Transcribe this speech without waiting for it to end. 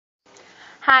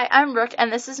Hi, I'm Brooke,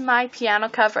 and this is my piano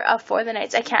cover of For the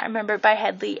Nights I Can't Remember by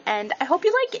Hedley, and I hope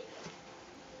you like it.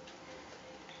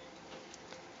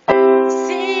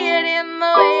 See it in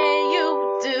the way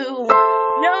you do.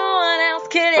 No one else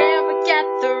could ever get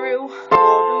through.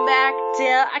 Holding back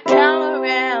till I come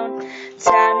around.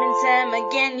 Time and time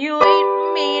again, you wait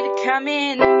for me to come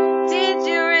in. Did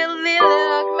you really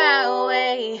look my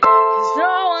way? 'Cause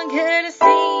no one could have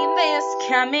seen this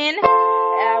coming.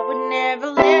 I would never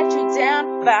let you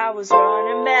down if I was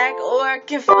running back,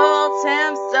 working full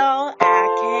time so I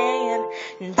can,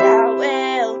 and I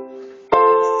will.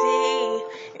 See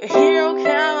your hero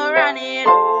come running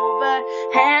over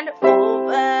and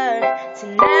over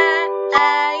tonight,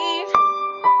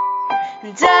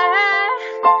 and I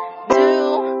do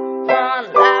wanna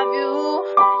love you.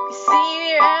 You see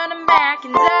me running back,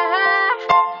 and I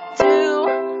do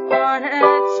wanna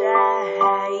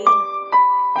try.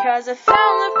 'Cause I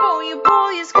falling for you,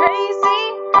 boy, it's crazy,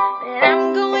 and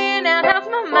I'm going out of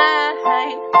my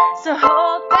mind. So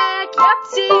hold back your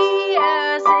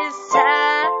tears this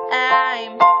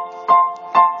time.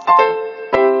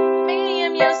 Maybe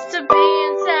I'm used to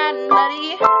being sad and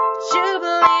bloody, but you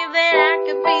believe that I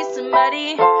could be somebody.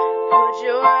 Put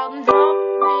your world and hope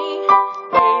for me.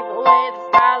 Gave away the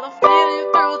fire, I'll feel you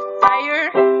through the fire.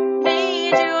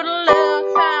 Need you to look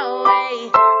my way.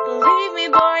 Believe me,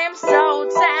 boy, I'm so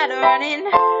tired of running.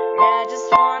 I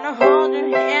just wanna hold your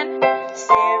hand,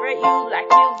 stare at you like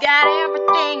you've got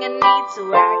everything I need, so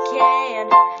I can,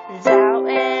 and I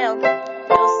will.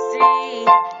 You'll see,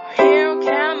 here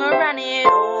come running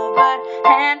over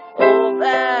and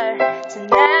over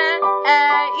tonight,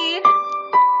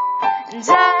 and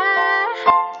I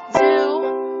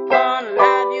do wanna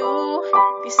love you.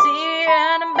 If you see me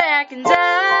running back, and I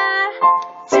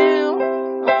do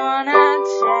wanna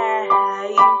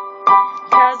try.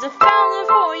 'Cause I'm falling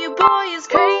for you, boy, it's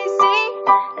crazy,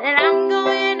 and I'm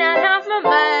going out of my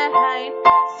mind.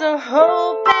 So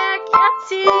hold back your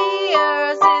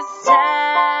tears this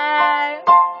time.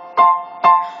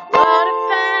 What if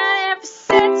I ever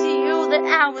said to you that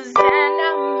I was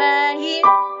dynamite?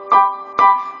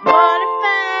 What if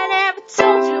I never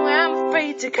told you I'm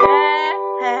afraid to cry?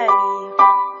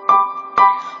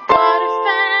 What if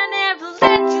I never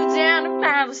let you down? If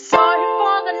I was sorry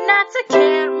for the nights I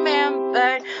can't remember?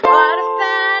 What if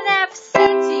I never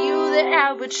said to you that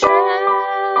I would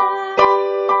try?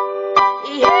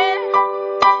 Yeah,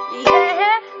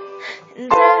 yeah,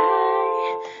 and I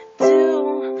do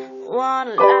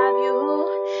wanna love you.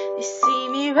 You see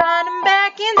me running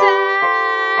back, and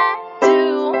I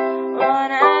do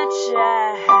wanna try.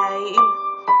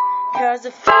 'Cause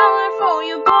I'm falling for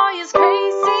you, boy, it's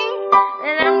crazy,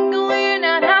 and I'm going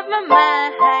out of my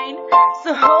mind.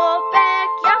 So hold back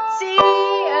your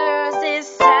tears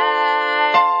this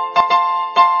time,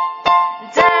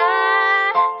 and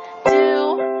I do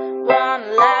wanna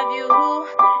love you.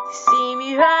 You see me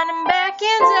running back,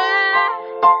 and I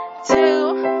do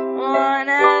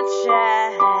wanna try.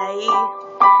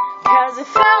 'Cause I'm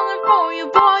falling for you,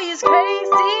 boy, it's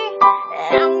crazy,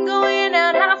 and I'm going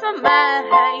out of my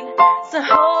mind. So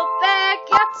hold back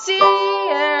your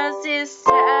tears this